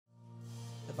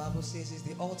The Bible says he's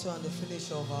the author and the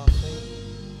finisher of our faith.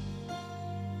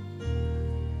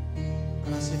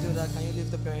 And as you do that, can you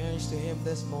lift up your hands to him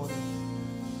this morning?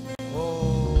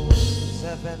 Oh,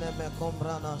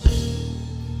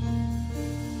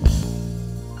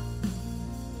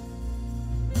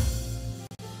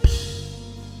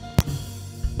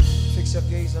 fix your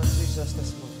gaze on Jesus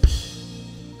this morning.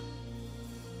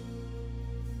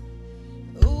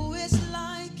 Who is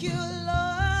like you,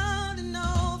 Lord, in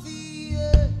all the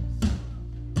earth?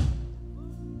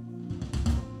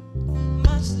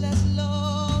 Much less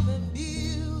love and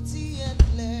beauty and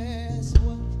less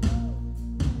worth.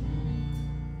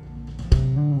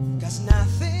 'Cause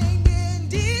nothing in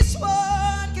this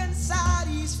world can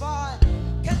satisfy,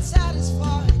 can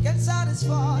satisfy, can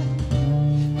satisfy.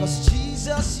 'Cause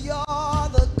Jesus, you're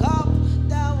the cup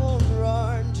that won't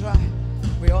run dry.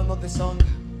 We all know this song.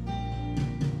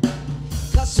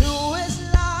 'Cause who is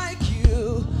like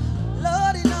you,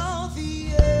 Lord, in all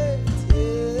the earth?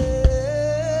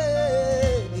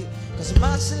 'Cause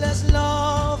much less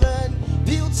love and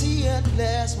beauty and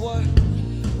less worth.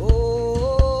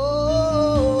 Oh,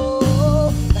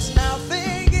 there's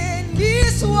nothing in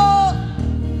this world.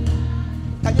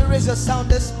 Can you raise your sound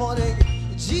this morning?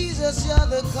 Jesus, you're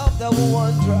the cup that will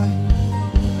run dry.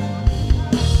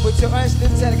 Put your hands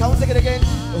lifted. Can we take it again?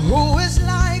 Who is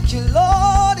like you,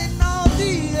 Lord, in all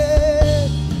the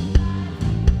earth?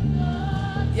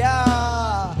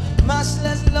 Yeah, much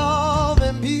less love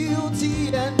and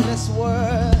beauty and less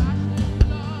worth.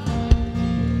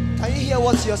 Can you hear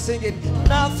what you're singing?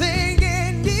 Nothing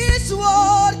in this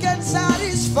world can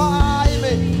satisfy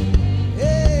me.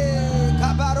 Hey,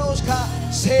 Kabaroshka,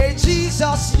 say,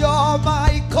 Jesus, you're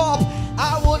my cup,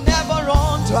 I will never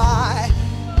run dry.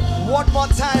 One more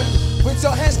time, with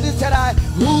your hands lifted high.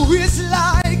 Who is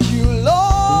like you,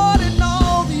 Lord, in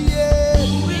all the earth?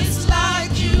 Who is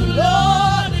like you,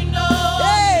 Lord, in all the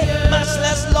earth? Much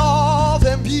less love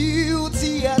and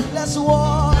beauty and less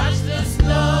worth. Much less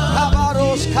love,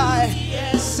 Kabaroshka, beauty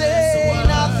and say, less worth.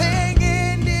 nothing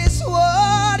in this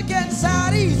world can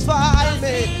satisfy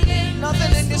me.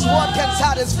 Nothing in this world can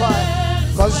satisfy.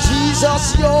 'Cause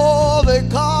Jesus, you're the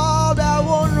cup that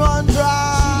won't run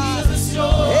dry. Jesus,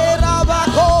 you're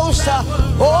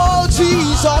Oh,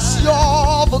 Jesus,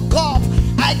 you're the cup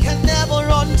I can never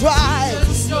run dry.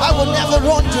 I will never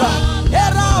run dry.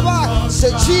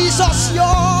 Say, Jesus,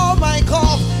 you're my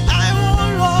cup, I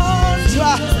won't run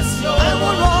dry. I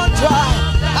won't run dry.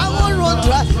 I won't run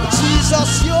dry. Jesus,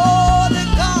 you're the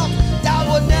cup that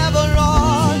will never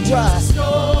run dry.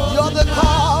 You're the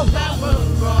cup that will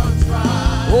run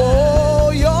dry. Oh,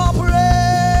 your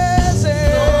presence,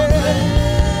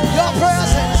 your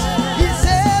presence is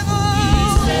heaven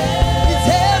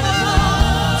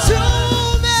to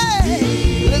me.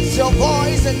 Lift your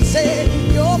voice and say,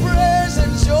 your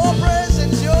presence, your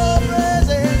presence, your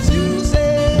presence. You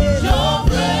say,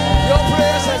 your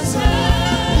presence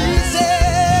is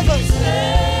heaven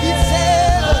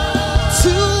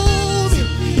to me.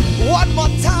 One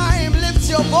more time, lift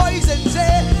your voice and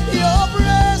say, your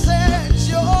presence,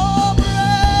 your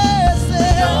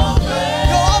presence,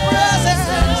 your presence,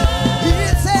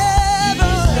 it's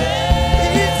heaven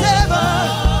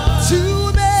to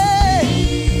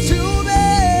me,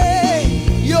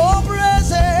 your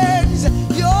presence,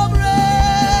 your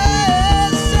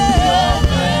presence,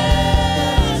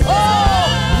 oh,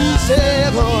 it's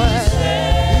heaven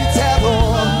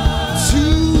to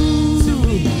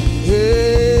me.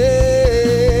 Hey,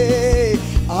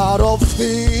 out of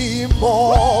the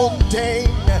mountain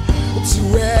to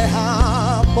where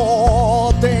I'm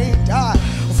ordained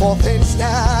for things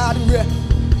that we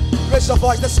raise your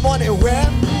voice this morning. Where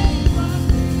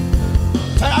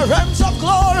there are realms of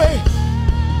glory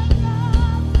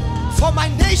for my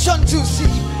nation to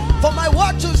see, for my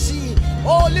world to see.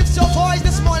 Oh, lift your voice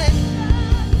this morning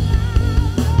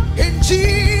in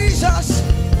Jesus.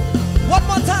 One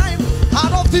more time,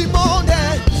 out of the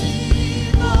mountain.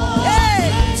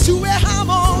 Hey, to where I'm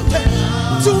mountain,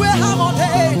 to where I'm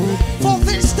mountain, for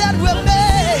things that we're made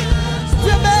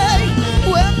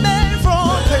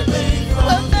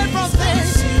from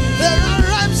things. There are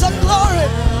realms of glory,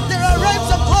 there are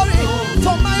realms of glory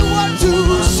for my word to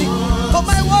see, for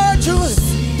my word to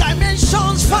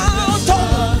dimensions found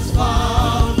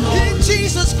in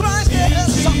Jesus Christ,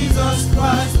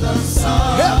 the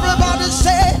Son. Everybody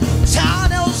say,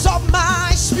 channels of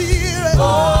my spirit.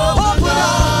 Open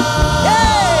up.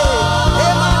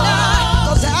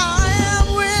 Cause I am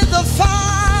with the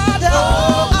Father.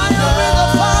 I am with the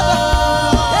Father.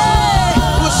 Hey,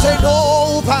 we say no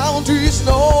boundaries,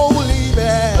 no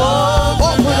limit.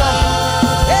 Open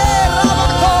up. Hey,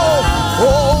 Rabako.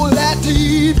 Oh, let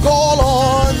deep call on.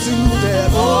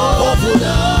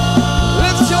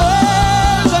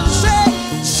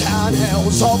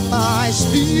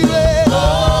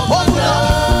 Open up.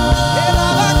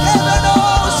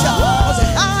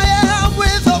 I am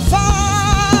with the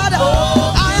Father.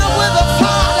 I am with the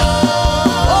Father.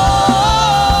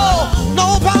 Oh, no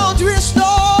boundaries,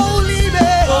 no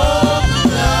limit.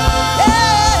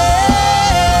 Hey,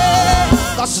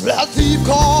 that's let the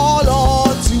call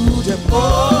on to them.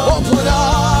 Open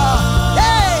up.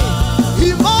 Hey,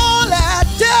 Imole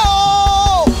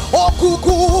Deo,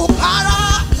 Okuku Para,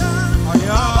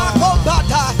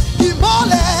 Abakombata,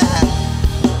 Imole,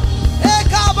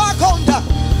 Ekabakonda,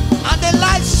 and the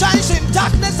light shines in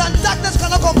darkness, and darkness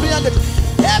cannot comprehend it.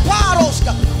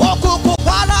 Eparoska, Okuku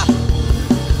Para,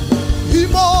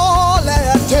 Imole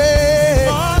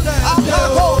Deo,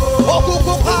 Abako,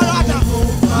 Okuku Parada.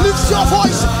 Lift your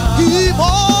voice,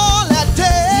 Imole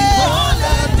Deo,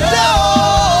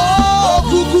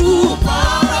 Okuku.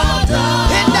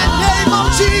 In the name of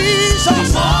Jesus,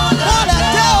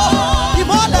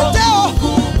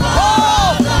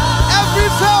 every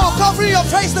veil covering your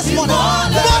face this morning,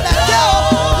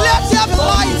 let there be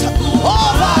light. Oh,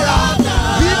 fire.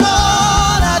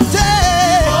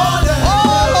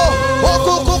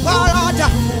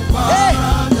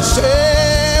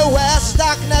 Say, where's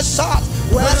darkness at?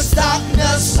 Where's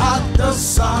darkness at the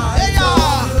side?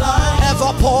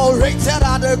 Evaporated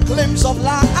at the glimpse of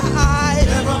light.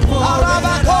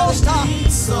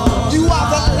 You are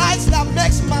the light that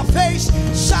makes my face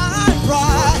shine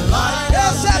bright.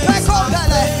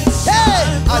 Hey,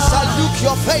 as I look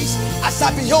your face, as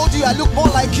I behold you, I look more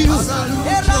like you. I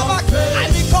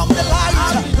become the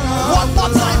light. One more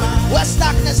time. Where's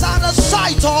darkness at the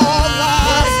sight of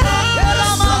light?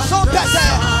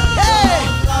 Hey,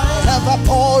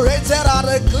 evaporated at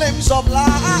a glimpse of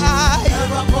light.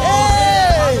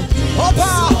 Hey,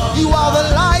 Opa, you are the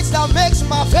light that makes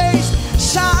my face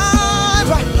shine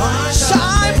bright,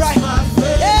 shine bright.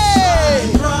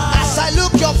 Hey, as I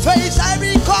look your face, I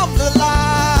become the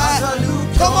light.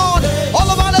 Come on, all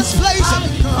over this place,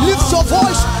 lift your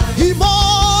voice.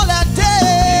 Imole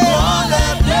Deo,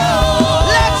 let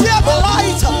there be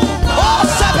light. Oh,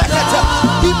 Sebekete,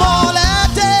 Imole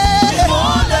Deo,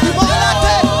 Imole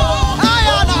Deo,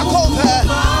 Ayana Kope.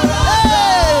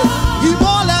 Hey,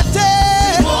 Imole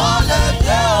Deo,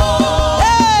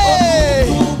 hey,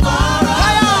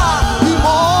 Aya,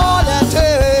 Imole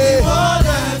Deo,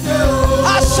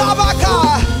 Asabaka.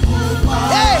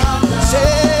 Hey,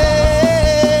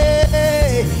 say,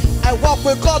 I walk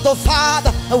with God the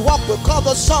Father, I walk with God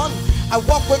the Son, I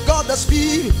walk with God the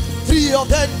Spirit. Three of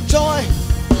them joy.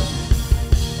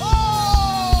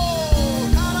 Oh,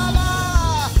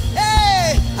 Karaba.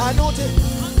 Hey, I know they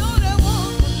want to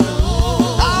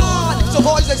know. Ah, lift your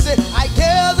voice and say, I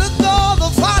get the God the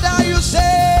Father, you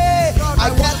say. I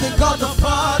get the God the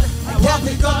Father, I get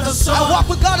the God the Son, I walk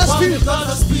with God the Spirit.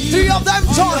 Three of them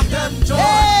joy.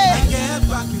 Hey,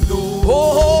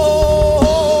 oh.